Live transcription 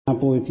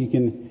If you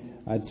can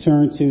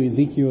turn to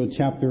Ezekiel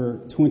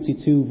chapter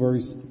 22,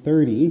 verse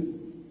 30.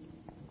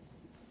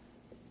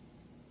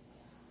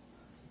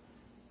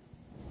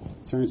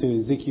 Turn to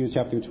Ezekiel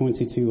chapter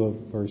 22 of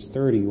verse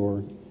 30,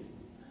 or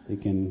you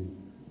can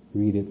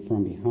read it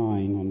from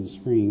behind on the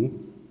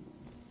screen.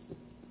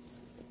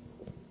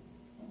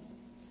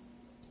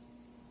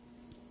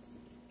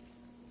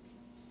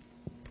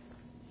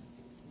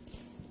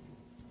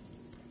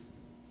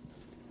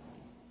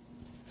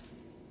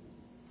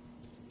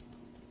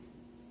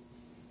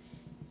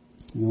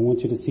 And I want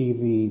you to see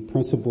the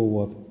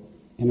principle of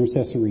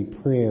intercessory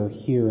prayer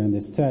here in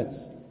this text.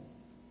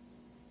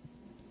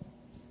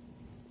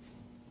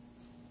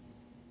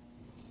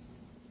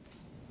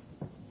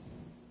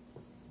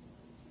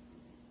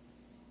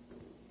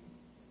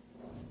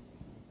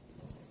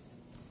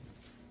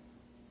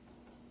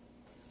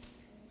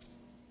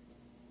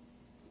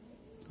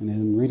 And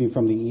I'm reading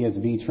from the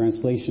ESV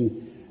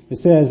translation. It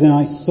says, "And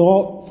I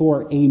sought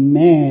for a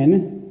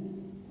man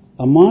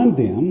among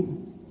them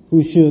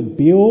who should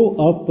build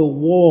up the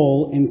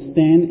wall and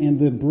stand in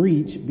the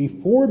breach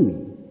before me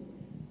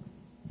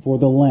for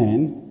the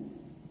land,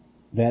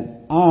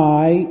 that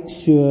I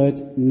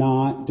should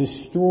not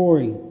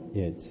destroy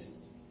it.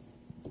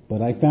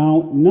 But I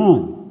found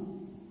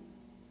none.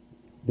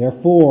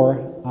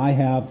 Therefore I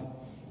have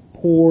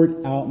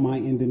poured out my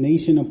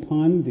indignation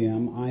upon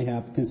them. I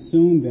have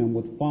consumed them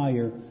with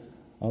fire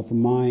of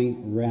my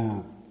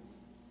wrath."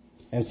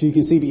 As you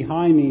can see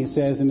behind me, it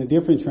says in a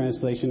different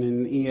translation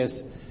in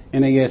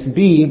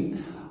NASB,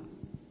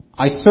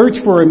 "I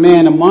searched for a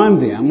man among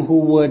them who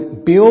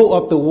would build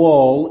up the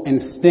wall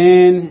and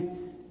stand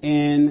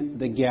in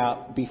the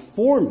gap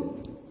before me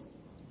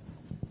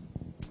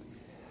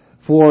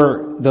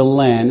for the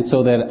land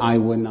so that I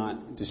would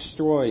not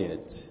destroy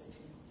it."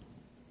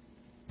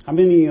 How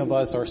many of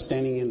us are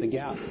standing in the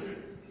gap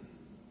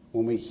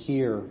when we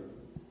hear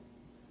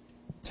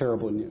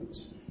terrible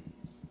news?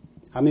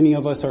 How many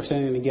of us are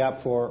standing in the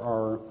gap for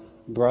our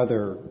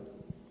brother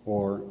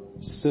or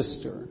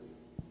sister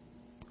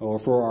or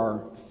for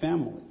our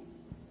family?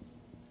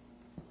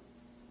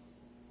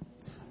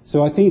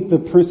 So I think the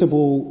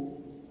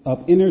principle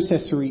of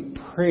intercessory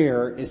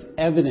prayer is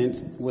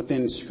evident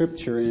within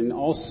Scripture and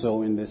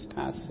also in this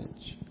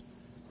passage.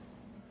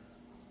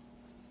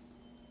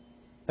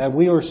 That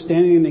we are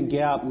standing in the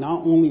gap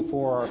not only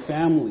for our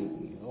family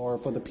or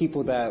for the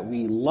people that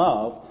we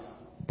love,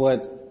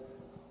 but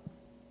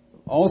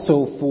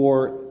also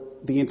for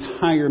the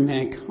entire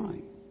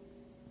mankind.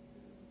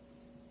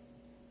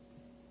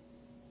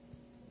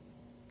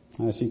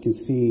 As you can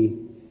see,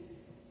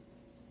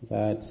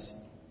 that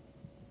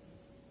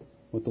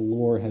what the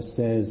Lord has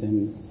said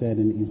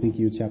in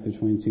Ezekiel chapter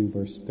 22,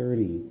 verse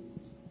 30.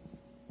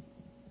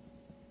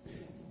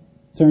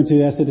 Turn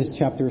to Exodus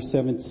chapter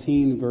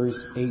 17, verse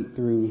 8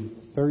 through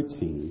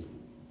 13.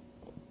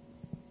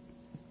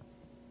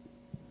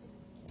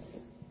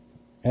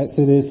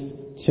 Exodus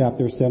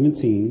chapter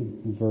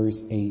 17, verse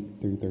 8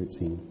 through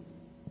 13.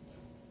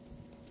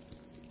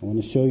 I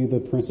want to show you the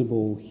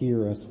principle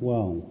here as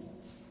well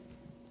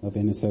of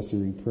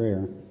intercessory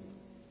prayer.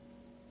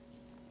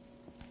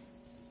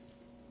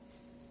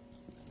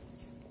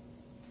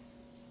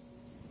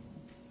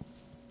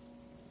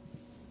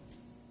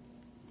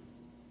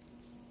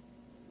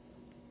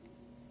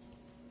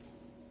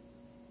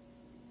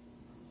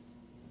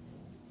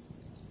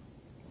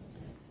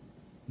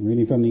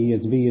 Reading from the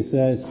ESV, it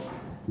says,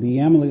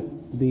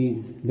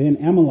 Then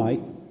Amalek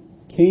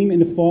came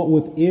and fought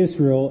with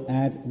Israel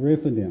at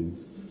Rephidim.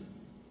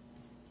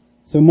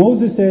 So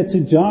Moses said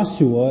to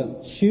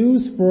Joshua,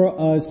 "Choose for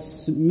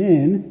us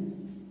men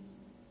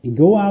and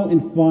go out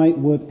and fight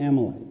with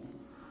Amalek.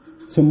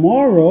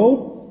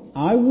 Tomorrow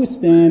I will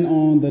stand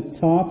on the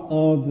top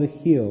of the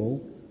hill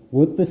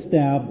with the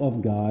staff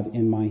of God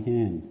in my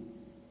hand."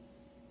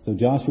 So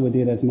Joshua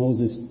did as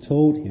Moses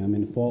told him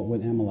and fought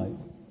with Amalek.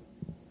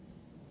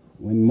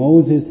 When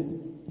Moses,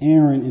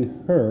 Aaron,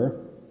 and Hur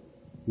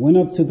went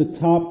up to the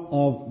top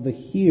of the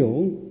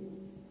hill,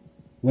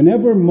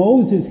 whenever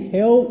Moses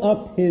held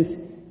up his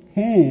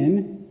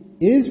hand,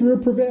 Israel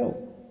prevailed.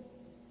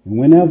 And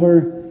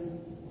whenever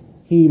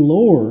he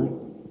lowered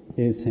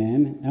his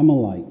hand,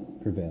 Amalek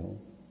prevailed.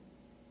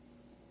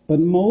 But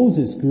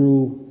Moses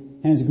grew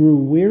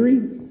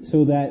weary,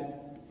 so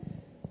that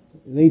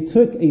they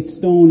took a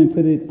stone and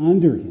put it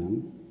under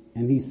him,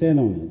 and he sat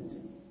on it,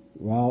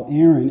 while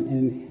Aaron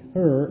and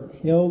Hur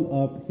held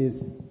up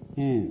his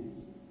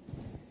hands,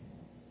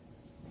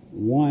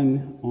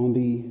 one on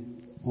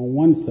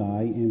one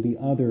side and the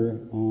other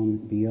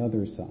on the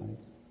other side.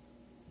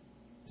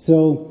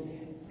 So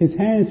his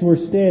hands were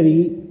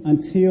steady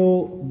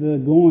until the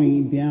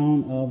going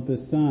down of the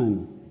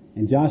sun.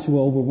 And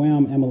Joshua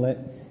overwhelmed Amalek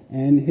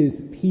and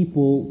his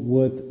people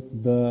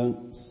with the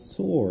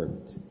sword.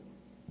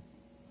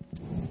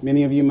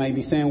 Many of you may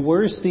be saying,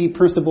 where's the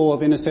principle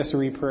of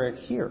intercessory prayer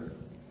here?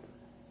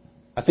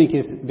 I think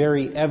it's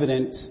very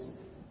evident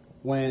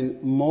when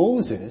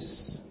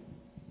Moses,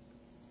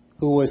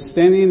 who was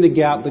standing in the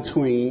gap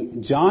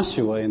between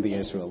Joshua and the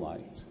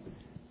Israelites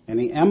and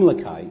the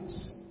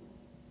Amalekites,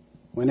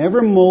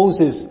 Whenever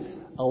Moses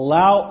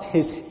allowed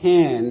his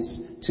hands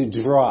to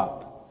drop,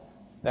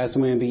 that's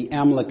when the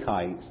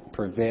Amalekites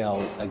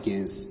prevailed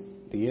against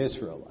the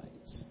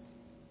Israelites.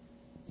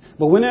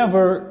 But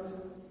whenever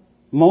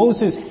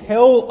Moses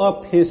held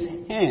up his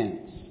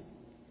hands,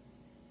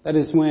 that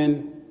is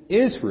when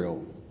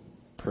Israel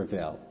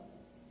prevailed.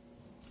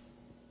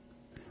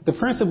 The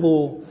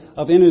principle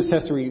of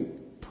intercessory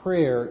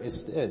prayer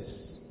is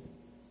this.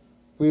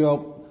 We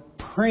are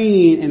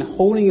praying and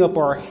holding up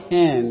our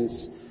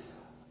hands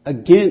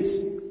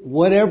against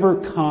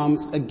whatever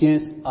comes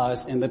against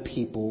us and the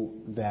people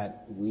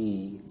that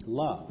we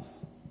love.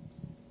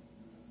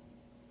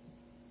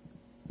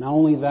 Not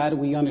only that,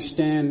 we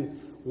understand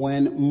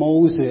when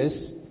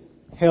Moses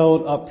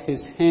held up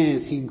his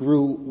hands, he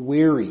grew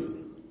weary,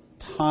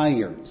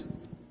 tired.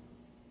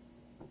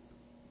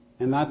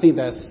 And I think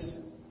that's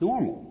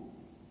normal.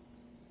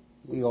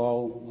 We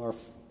all are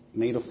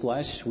made of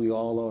flesh. We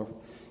all are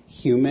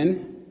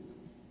human.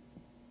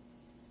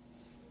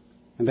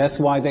 And that's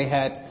why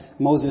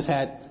Moses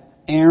had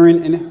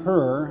Aaron and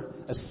Hur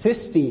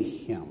assisting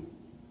him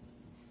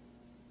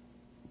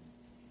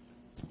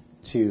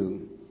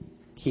to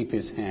keep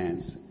his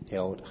hands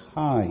held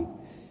high.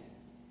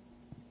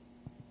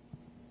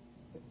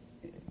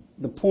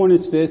 The point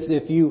is this: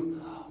 if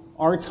you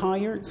are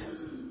tired,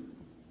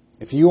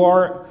 if you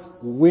are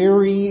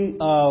weary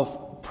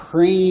of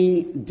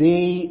praying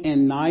day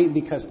and night,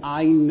 because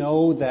I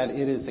know that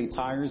it is a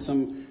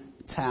tiresome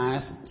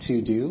task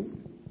to do,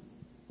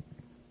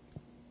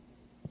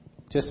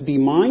 just be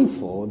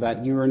mindful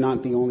that you are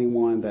not the only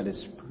one that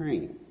is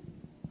praying.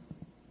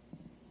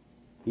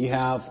 You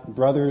have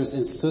brothers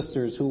and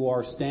sisters who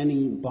are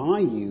standing by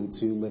you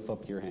to lift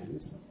up your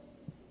hands.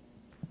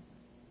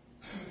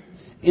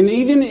 And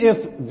even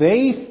if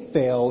they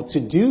fail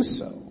to do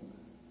so,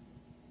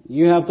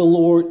 you have the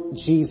Lord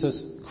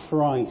Jesus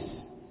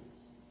Christ,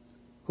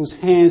 whose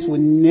hands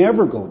would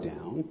never go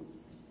down,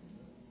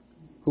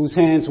 whose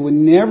hands would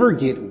never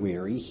get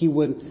weary, he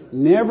would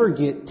never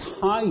get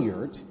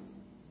tired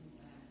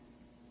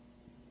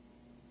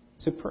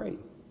to pray,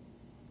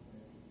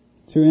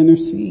 to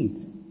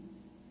intercede.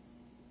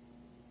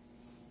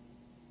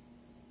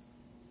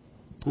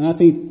 And I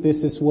think this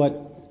is what,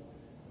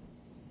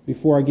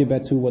 before I get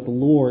back to what the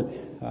Lord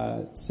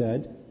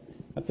said,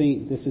 I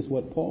think this is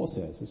what Paul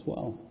says as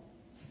well.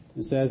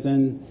 It says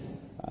in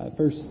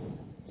 1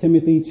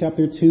 Timothy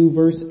chapter 2,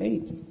 verse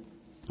 8,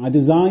 I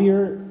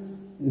desire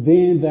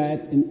then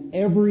that in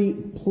every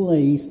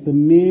place the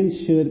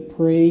men should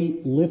pray,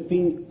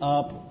 lifting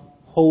up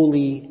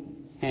holy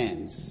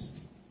hands.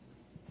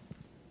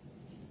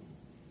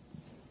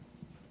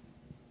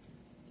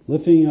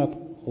 Lifting up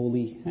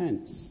holy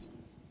hands.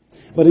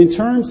 But in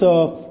terms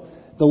of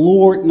the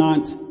Lord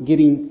not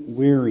getting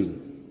weary,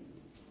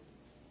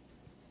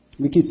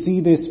 we can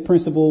see this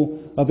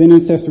principle of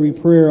intercessory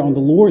prayer on the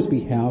Lord's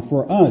behalf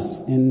for us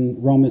in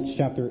Romans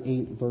chapter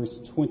 8, verse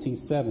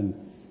 27.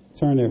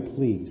 Turn there,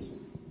 please.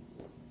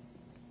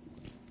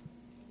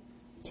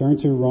 Turn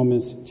to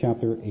Romans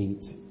chapter 8,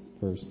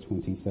 verse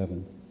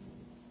 27.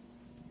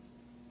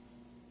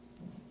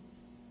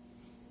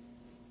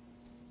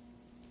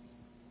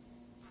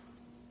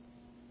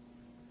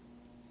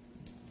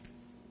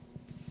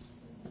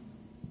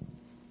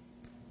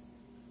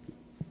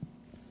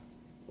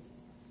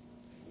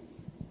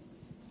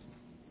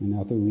 And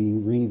after we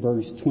read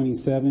verse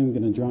 27, we're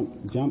going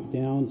to jump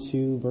down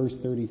to verse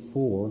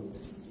 34.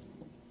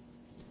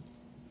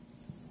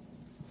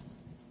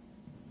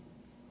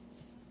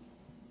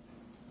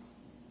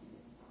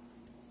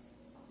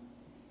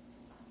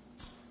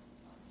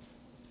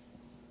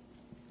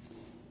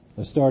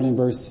 Let's start in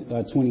verse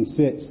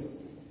 26.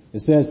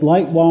 It says,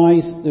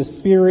 likewise, the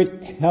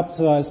Spirit helps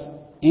us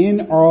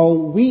in our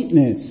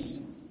weakness,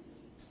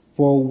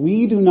 for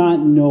we do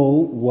not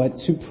know what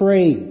to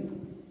pray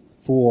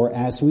for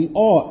as we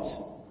ought.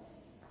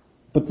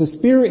 But the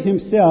Spirit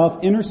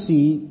himself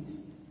intercedes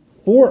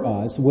for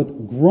us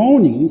with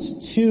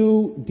groanings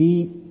too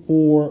deep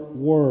for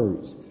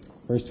words.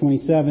 Verse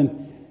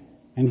 27,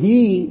 and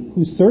he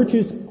who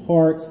searches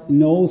hearts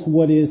knows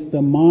what is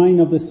the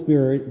mind of the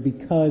Spirit,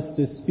 because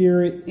the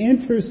Spirit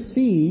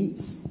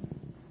intercedes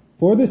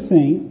for the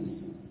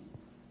saints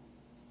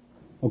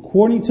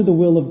according to the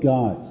will of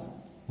God.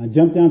 I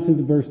jump down to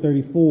the verse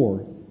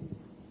 34.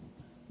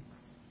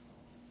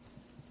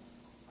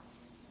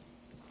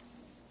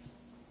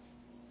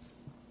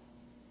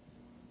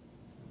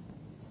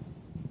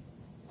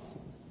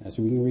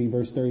 So we can read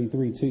verse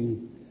 33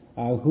 too.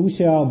 Who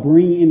shall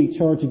bring any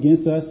charge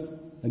against us,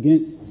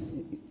 against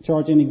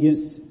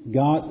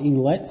God's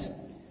elect?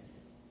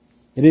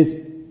 Is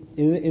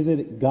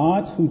it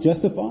God who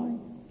justifies?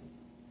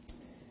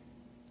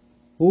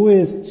 Who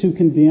is to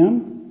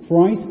condemn?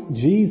 Christ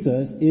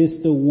Jesus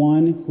is the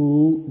one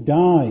who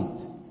died.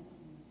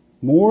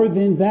 More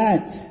than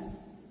that,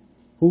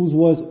 who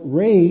was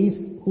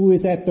raised, who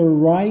is at the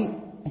right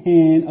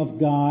hand of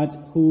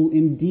God, who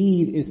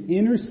indeed is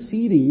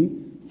interceding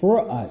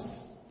for us.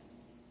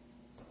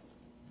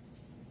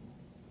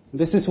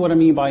 This is what I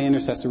mean by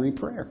intercessory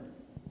prayer.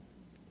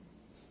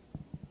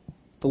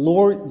 The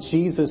Lord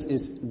Jesus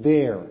is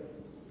there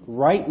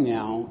right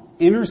now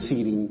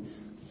interceding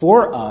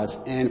for us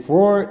and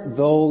for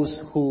those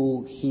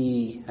who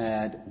he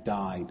had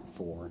died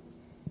for.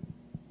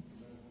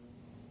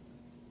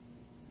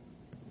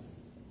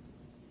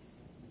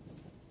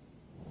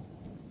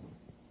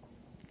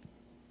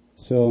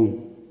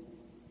 So,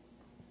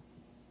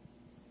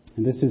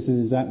 and this is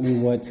exactly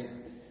what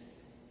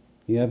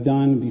he had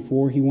done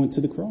before he went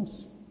to the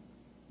cross.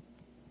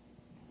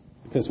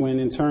 Because when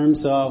in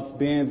terms of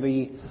being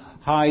the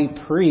high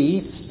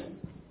priest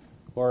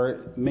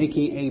or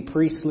making a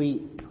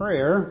priestly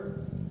prayer,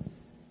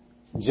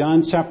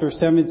 John chapter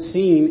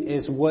 17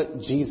 is what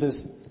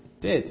Jesus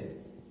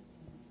did.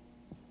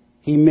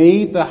 He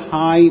made the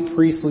high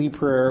priestly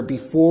prayer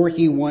before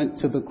he went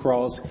to the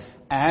cross,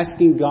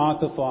 asking God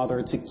the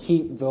Father to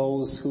keep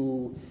those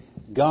who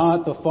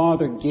God the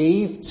Father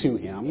gave to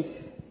him.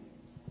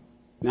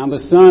 Now the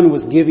Son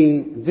was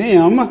giving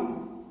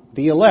them,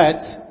 the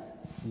elect,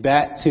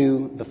 back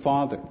to the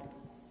Father.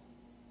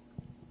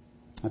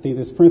 I think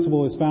this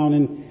principle is found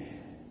in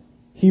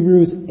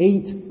Hebrews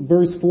 8,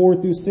 verse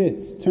 4 through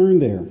 6. Turn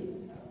there.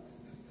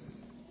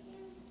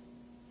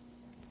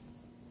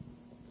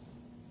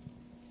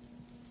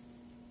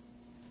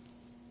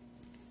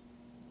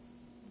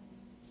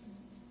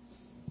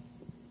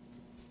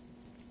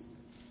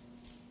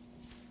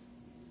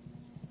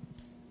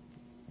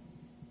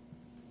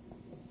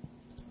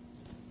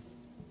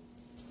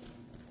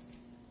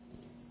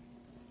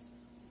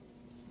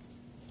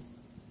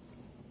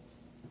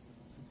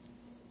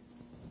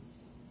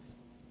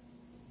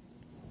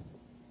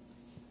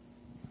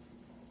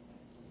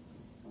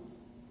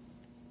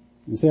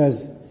 It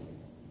says,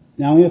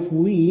 Now if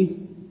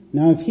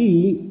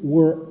he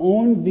were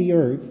on the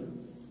earth,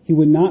 he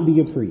would not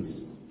be a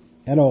priest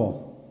at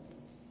all,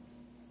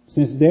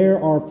 since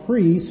there are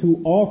priests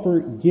who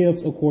offer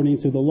gifts according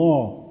to the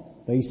law.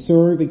 They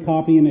serve a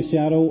copy and a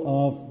shadow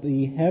of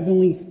the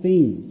heavenly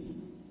things.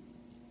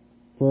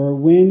 For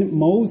when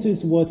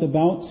Moses was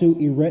about to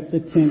erect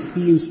the tent,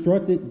 he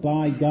instructed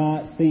by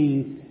God,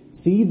 saying,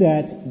 See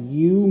that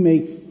you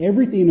make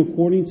everything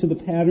according to the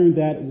pattern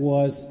that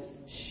was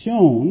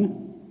shown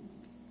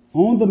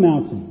on the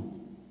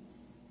mountain.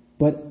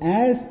 But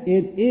as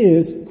it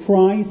is,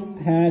 Christ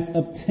has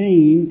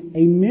obtained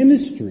a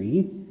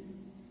ministry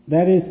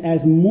that is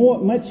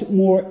much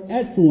more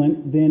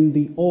excellent than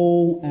the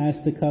old as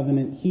the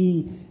covenant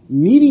he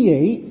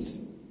mediates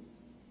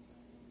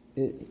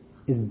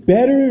is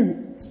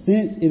better,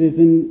 since it is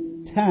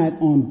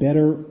intact on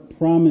better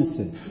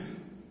promises.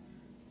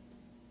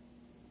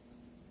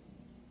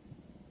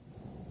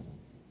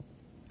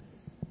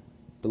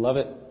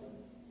 Beloved,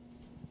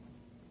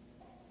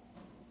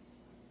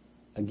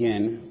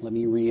 again, let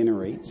me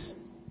reiterate.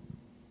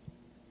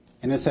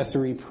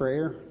 Intercessory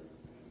prayer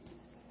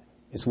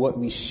is what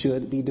we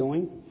should be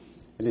doing.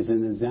 It is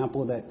an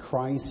example that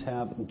Christ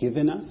has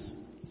given us.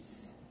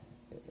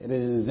 It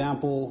is an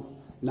example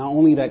not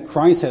only that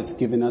Christ has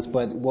given us,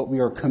 but what we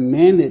are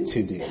commanded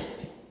to do.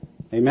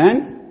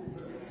 Amen?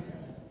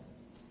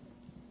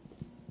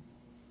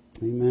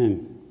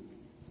 Amen.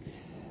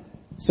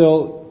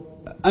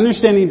 So,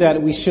 understanding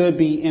that we should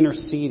be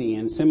interceding,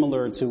 and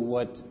similar to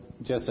what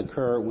just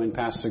occurred when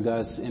Pastor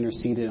Gus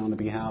interceded on the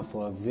behalf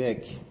of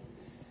Vic,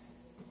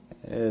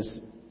 is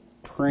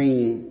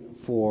praying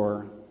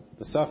for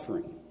the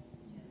suffering.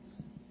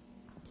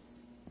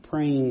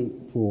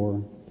 Praying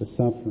for the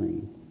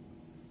suffering.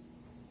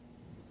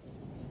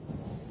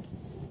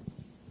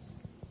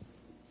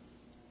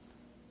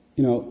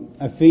 You know,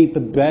 I think the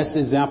best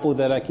example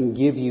that I can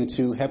give you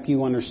to help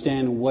you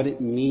understand what it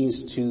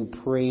means to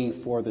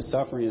pray for the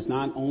suffering is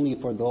not only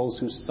for those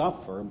who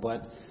suffer,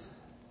 but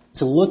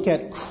to look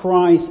at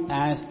Christ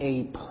as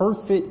a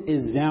perfect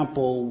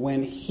example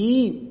when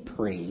he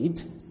prayed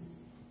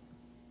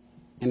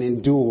and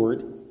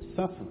endured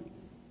suffering.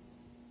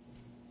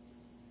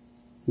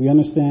 We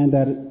understand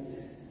that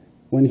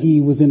when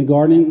he was in the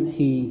garden,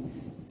 he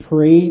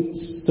prayed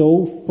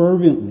so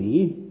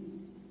fervently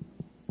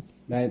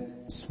that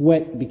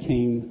sweat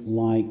became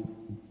like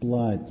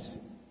blood.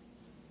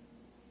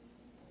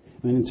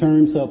 And in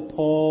terms of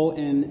Paul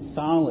and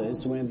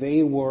Silas, when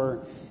they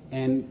were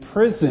in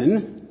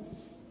prison,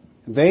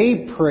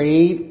 they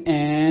prayed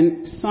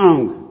and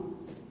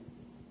sung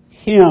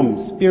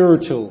hymns,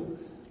 spiritual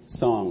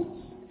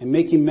songs, and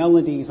making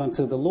melodies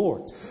unto the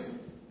Lord.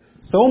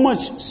 So much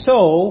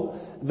so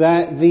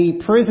that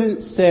the prison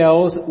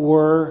cells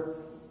were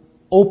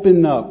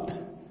opened up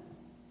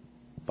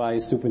by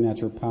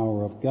supernatural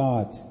power of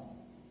God.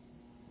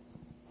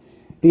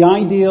 The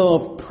idea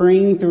of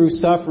praying through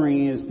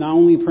suffering is not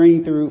only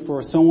praying through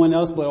for someone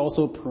else, but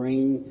also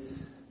praying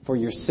for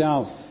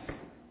yourself.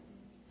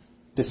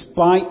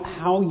 Despite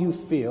how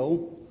you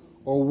feel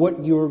or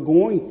what you're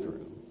going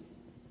through.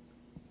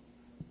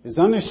 It's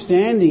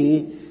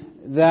understanding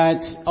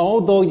that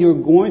although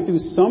you're going through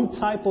some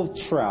type of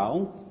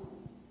trial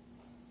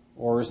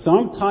or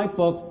some type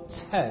of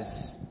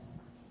test,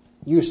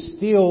 you're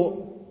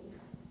still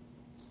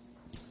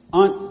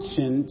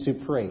unctioned to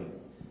pray.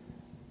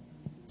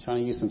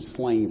 Trying to use some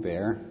slang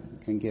there.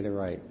 Couldn't get it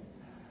right.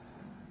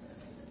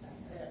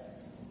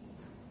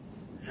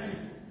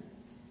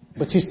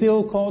 But you're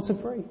still called to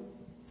pray.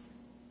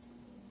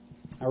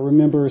 I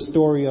remember a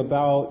story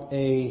about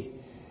a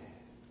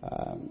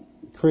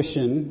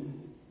Christian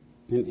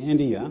in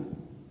India.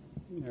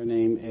 Her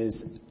name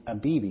is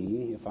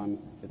Abibi,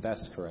 if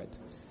that's correct,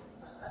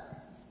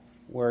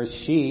 where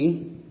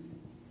she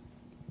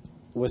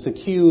was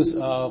accused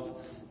of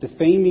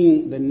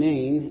defaming the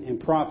name and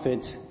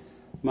prophet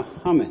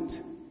Muhammad.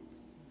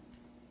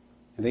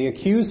 And they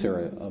accused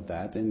her of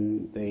that,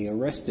 and they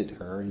arrested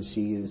her, and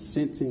she is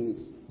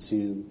sentenced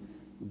to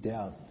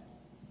death.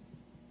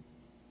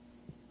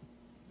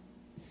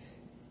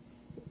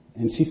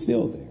 And she's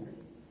still there.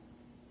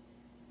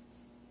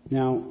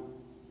 Now,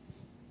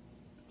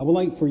 I would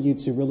like for you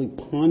to really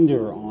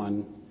ponder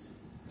on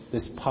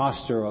this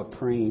posture of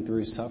praying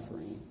through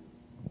suffering.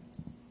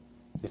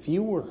 If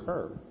you were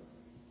her,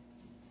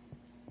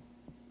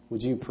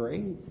 would you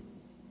pray?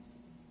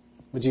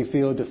 Would you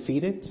feel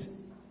defeated?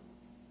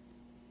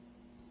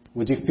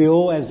 Would you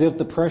feel as if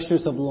the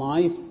pressures of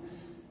life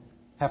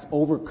have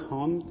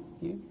overcome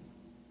you?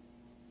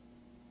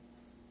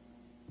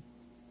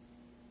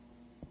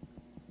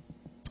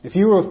 If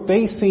you were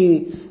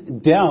facing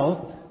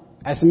death,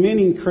 as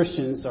many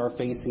Christians are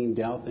facing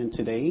death in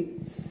today's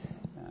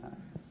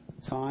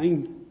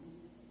time,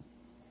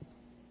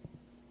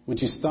 would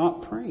you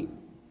stop praying?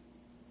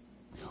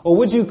 Or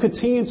would you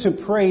continue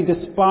to pray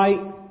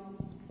despite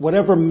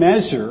whatever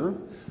measure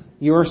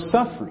you're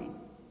suffering?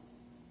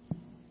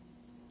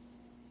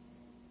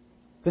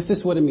 This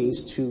is what it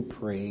means to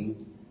pray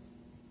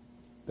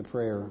the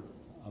prayer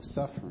of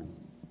suffering.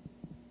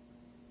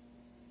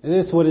 It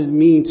is what it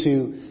means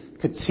to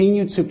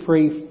continue to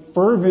pray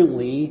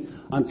fervently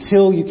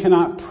until you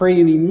cannot pray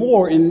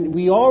anymore. And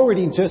we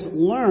already just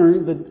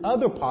learned the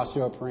other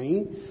posture of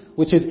praying,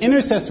 which is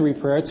intercessory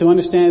prayer, to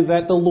understand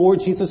that the Lord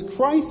Jesus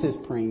Christ is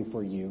praying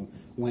for you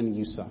when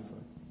you suffer.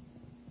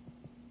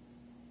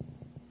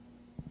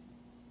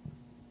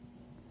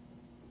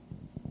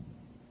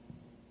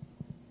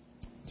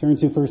 Turn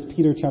to 1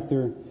 Peter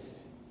chapter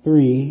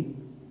 3,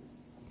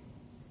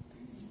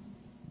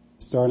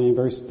 starting in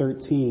verse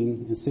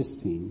 13 and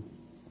 16.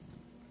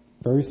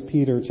 1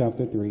 Peter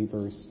chapter 3,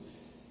 verse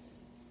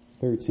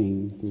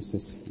 13 through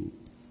 16.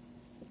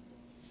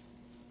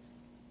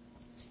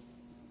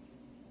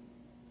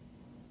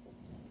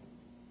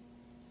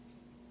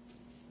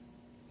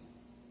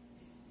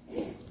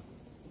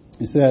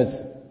 It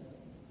says,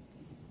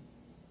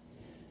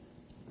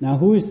 "Now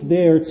who is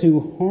there to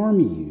harm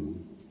you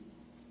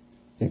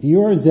if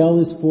you are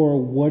zealous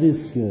for what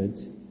is good?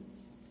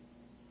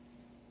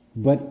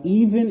 But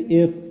even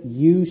if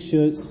you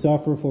should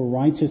suffer for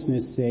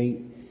righteousness'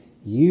 sake,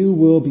 you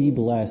will be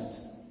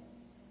blessed.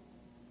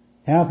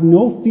 Have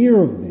no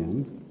fear of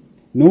them,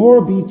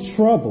 nor be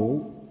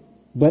troubled,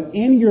 but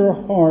in your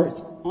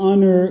hearts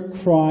honor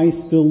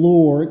Christ the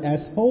Lord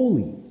as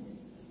holy.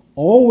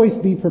 Always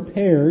be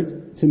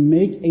prepared to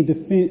make a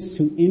defense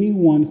to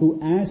anyone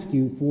who asks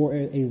you for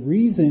a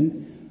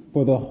reason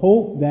for the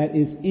hope that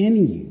is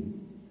in you.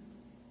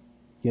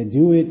 Yet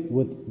do it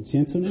with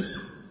gentleness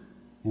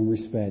and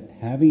respect,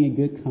 having a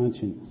good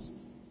conscience,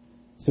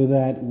 so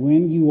that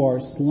when you are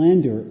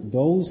slandered,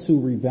 those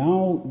who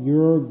revile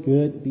your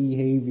good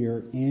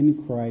behavior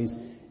in Christ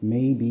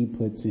may be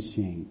put to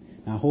shame."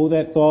 Now hold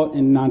that thought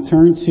and now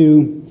turn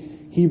to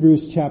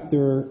Hebrews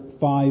chapter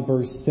 5,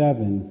 verse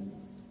 7.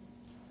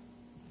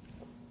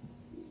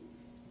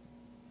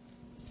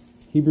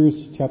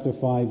 Hebrews chapter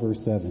 5,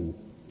 verse 7.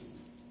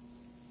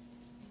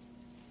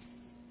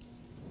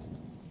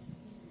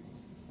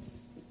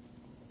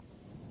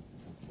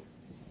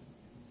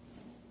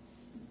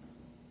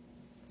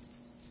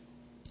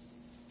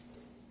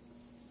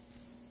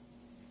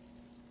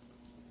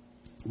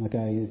 Like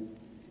I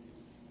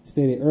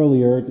stated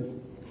earlier,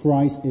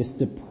 Christ is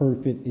the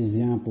perfect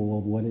example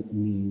of what it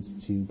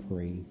means to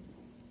pray,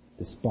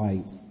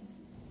 despite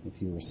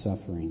if you are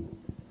suffering.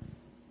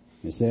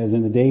 It says,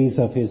 "In the days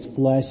of his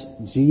flesh,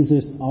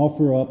 Jesus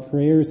offered up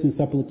prayers and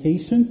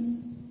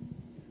supplications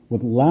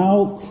with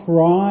loud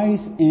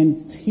cries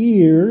and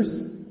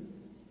tears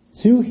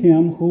to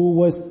him who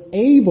was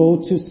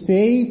able to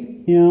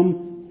save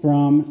him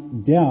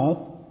from death,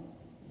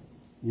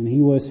 and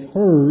he was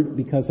heard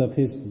because of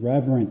his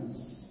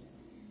reverence.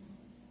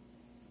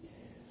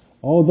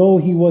 Although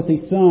he was a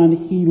son,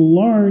 he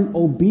learned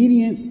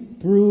obedience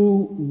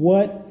through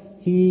what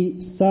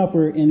he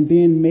suffered, and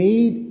being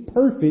made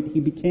perfect, he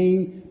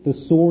became the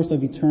source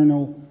of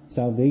eternal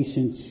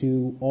salvation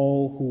to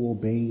all who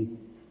obey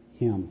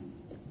him."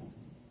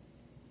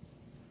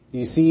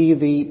 You see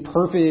the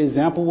perfect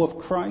example of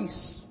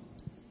Christ.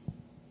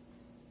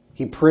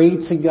 He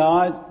prayed to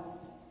God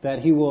that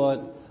he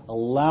would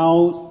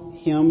allow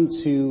him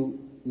to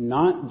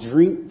not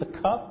drink the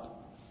cup.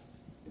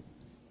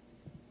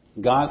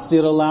 God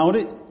still allowed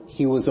it.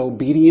 He was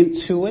obedient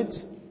to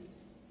it.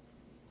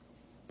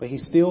 But he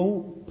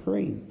still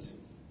prayed.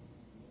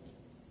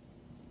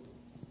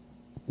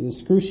 The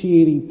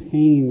excruciating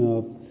pain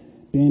of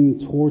being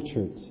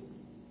tortured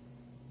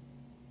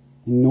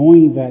and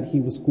knowing that he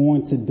was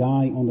going to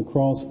die on the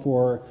cross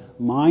for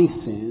my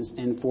sins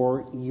and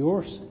for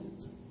your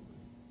sins.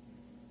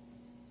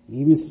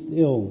 Even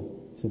still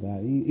to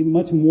that,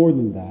 much more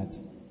than that,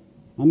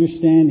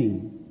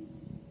 understanding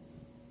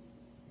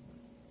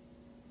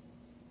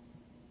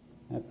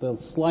that the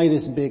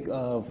slightest bit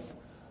of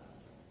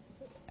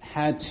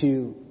had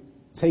to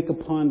take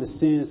upon the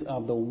sins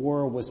of the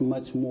world was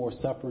much more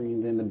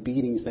suffering than the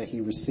beatings that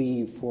he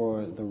received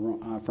from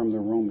the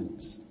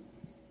Romans.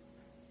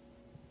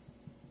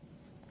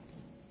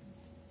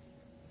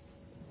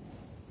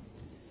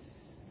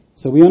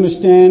 So we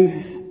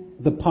understand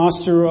the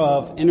posture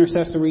of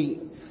intercessory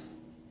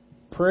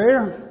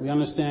prayer. We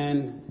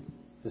understand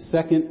the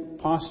second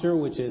posture,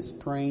 which is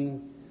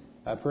praying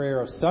a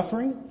prayer of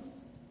suffering.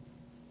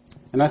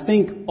 And I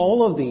think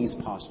all of these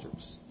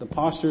postures, the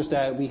postures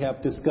that we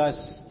have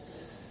discussed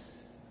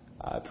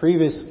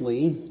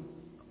previously,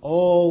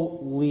 all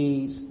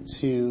leads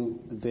to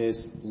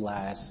this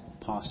last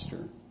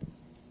posture,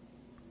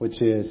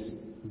 which is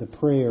the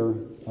prayer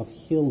of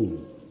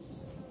healing,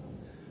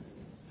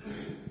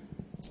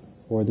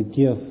 or the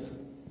gift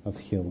of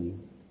healing.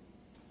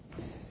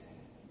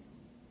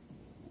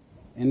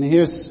 And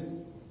here's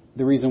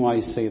the reason why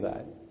I say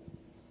that.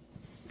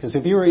 Because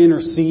if you're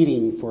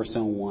interceding for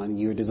someone,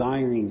 you're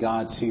desiring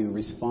God to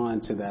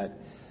respond to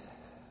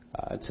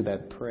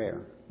that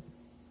prayer.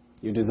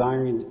 You're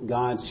desiring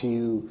God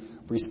to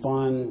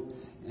respond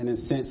in a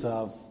sense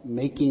of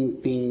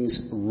making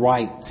things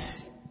right.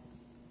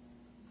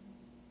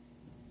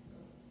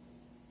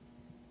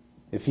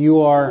 If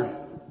you are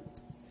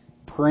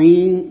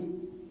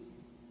praying,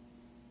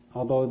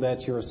 although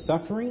that you're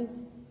suffering,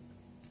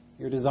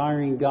 you're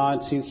desiring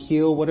God to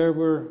heal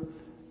whatever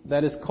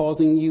that is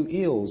causing you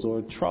ills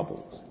or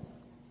troubles.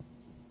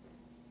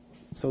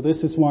 So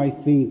this is why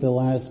I think the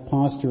last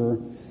posture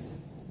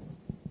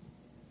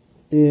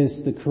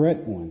is the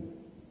correct one,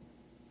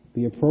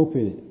 the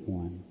appropriate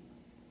one.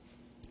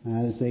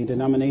 As a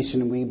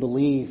denomination, we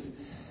believe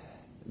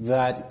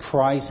that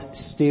Christ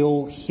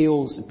still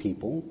heals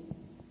people.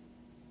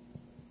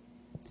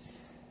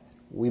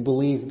 We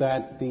believe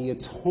that the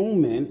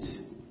atonement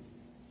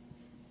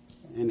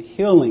and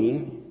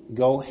healing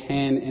go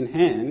hand in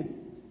hand.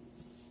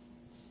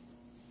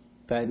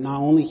 That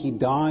not only he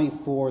died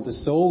for the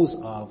souls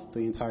of the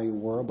entire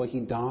world, but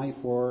he died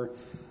for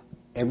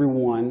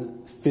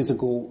everyone's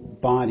physical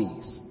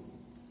bodies.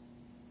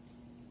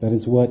 That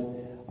is what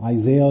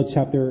Isaiah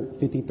chapter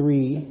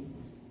 53,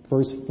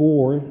 verse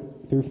 4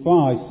 through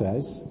 5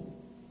 says.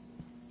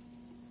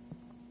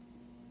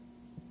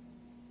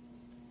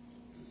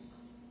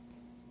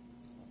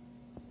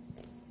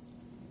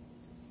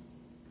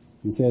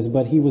 He says,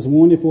 "But he was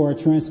wounded for our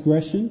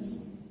transgressions,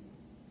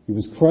 he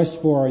was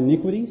crushed for our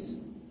iniquities.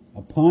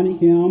 Upon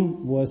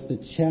him was the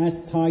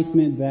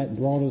chastisement that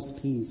brought us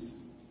peace.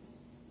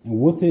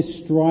 And with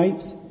his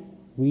stripes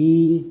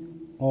we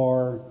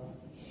are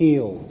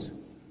healed."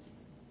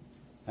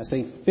 That's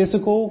a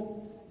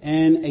physical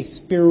and a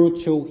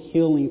spiritual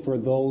healing for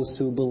those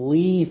who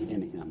believe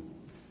in him.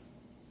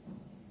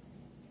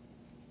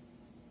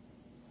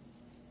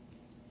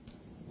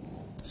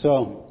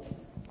 So,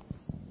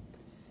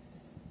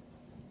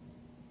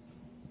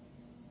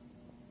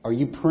 are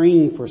you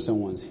praying for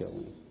someone's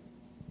healing?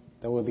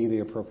 That would be the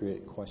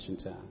appropriate question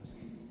to ask.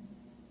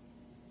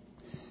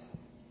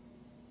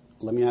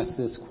 Let me ask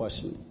this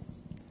question.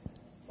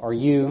 Are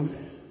you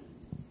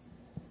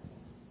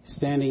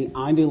standing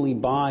idly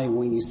by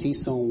when you see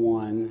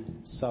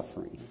someone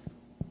suffering,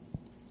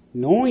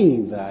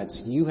 knowing that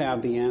you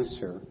have the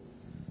answer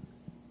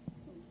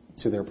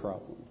to their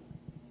problem?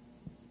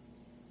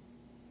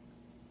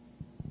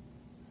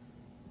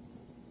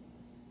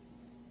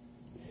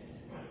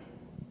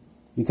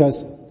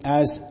 Because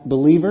as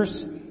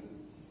believers,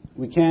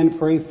 we can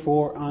pray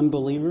for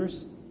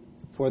unbelievers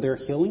for their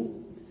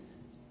healing.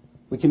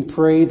 We can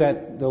pray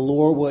that the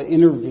Lord will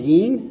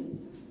intervene.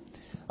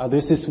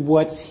 This is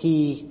what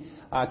he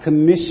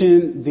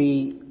commissioned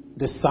the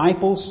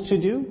disciples to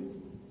do,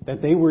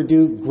 that they would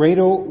do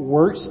greater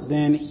works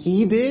than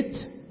he did,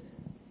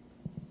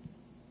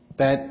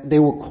 that they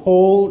were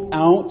called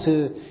out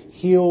to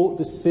heal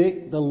the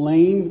sick, the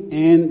lame,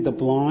 and the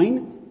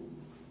blind.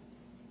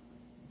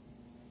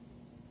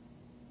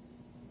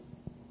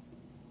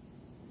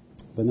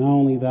 But not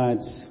only that,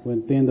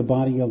 within the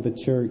body of the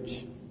church,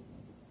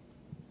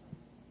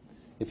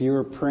 if you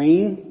are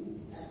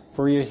praying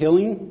for your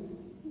healing,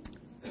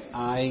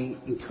 I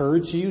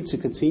encourage you to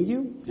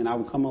continue, and I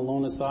will come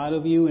alongside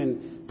of you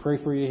and pray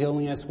for your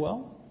healing as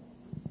well.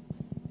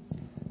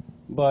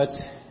 But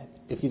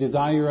if you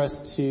desire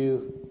us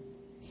to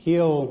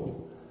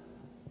heal,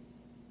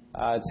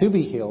 to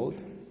be healed,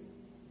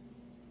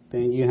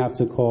 then you have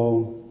to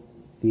call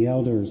the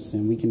elders,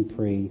 and we can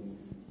pray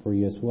for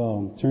you as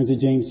well. Turn to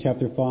James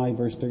chapter 5,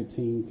 verse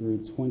 13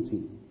 through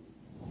 20.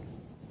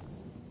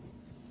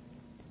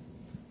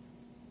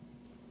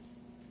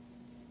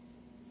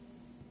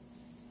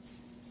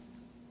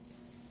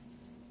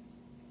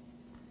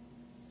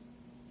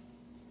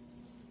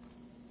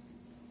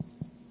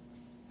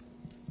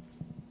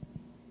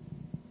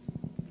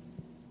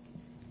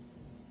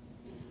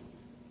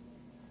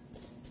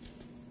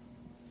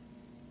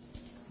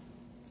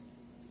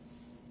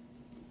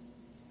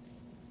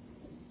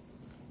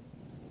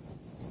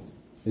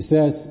 It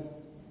says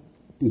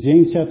in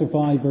James chapter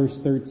 5 verse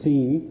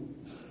 13,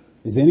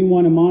 is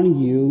anyone among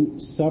you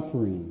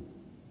suffering?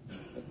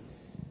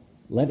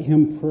 Let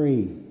him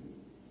pray.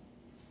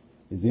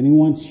 Is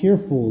anyone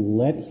cheerful?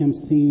 Let him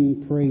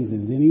sing praise.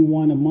 Is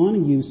anyone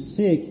among you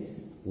sick?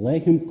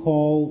 Let him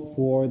call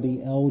for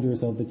the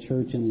elders of the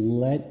church and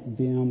let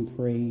them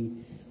pray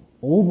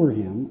over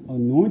him,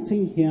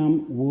 anointing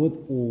him with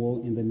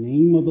oil in the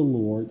name of the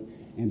Lord.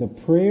 And the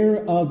prayer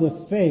of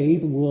the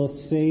faith will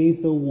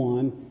save the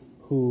one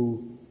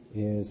who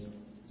is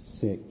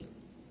sick.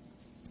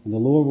 And the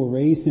Lord will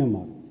raise him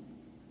up.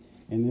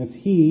 And if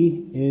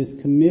he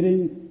is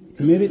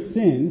committed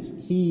sins,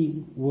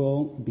 he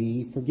will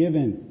be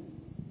forgiven.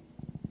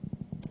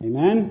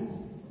 Amen?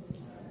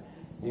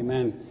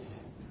 Amen.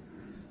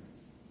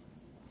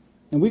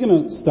 And we're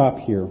going to stop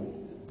here.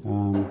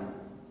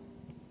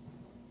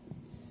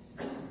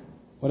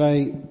 What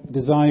I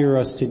desire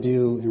us to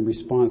do in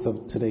response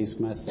of today's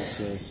message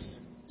is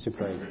to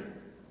pray,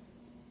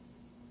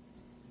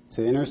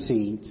 to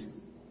intercede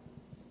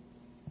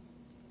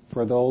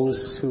for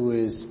those who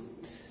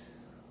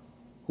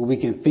we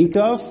can think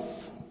of,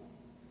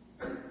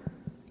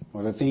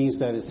 or the things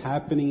that is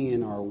happening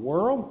in our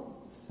world,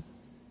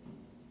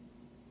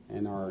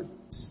 in our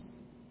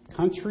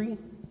country,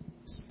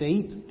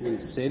 state,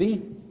 and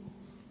city.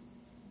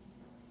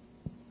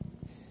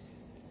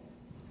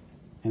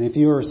 And if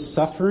you are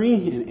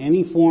suffering in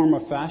any form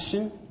or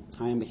fashion,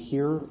 I am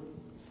here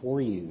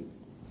for you.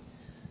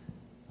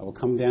 I will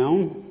come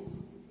down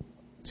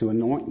to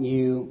anoint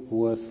you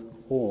with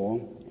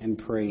oil and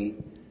pray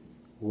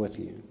with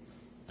you.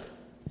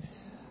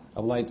 I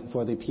would like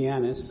for the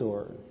pianist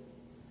or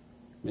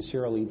Miss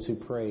Shirley to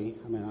pray.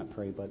 I may not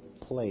pray, but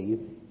play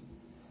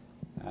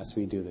as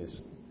we do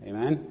this.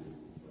 Amen?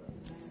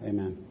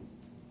 Amen.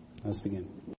 Let's begin.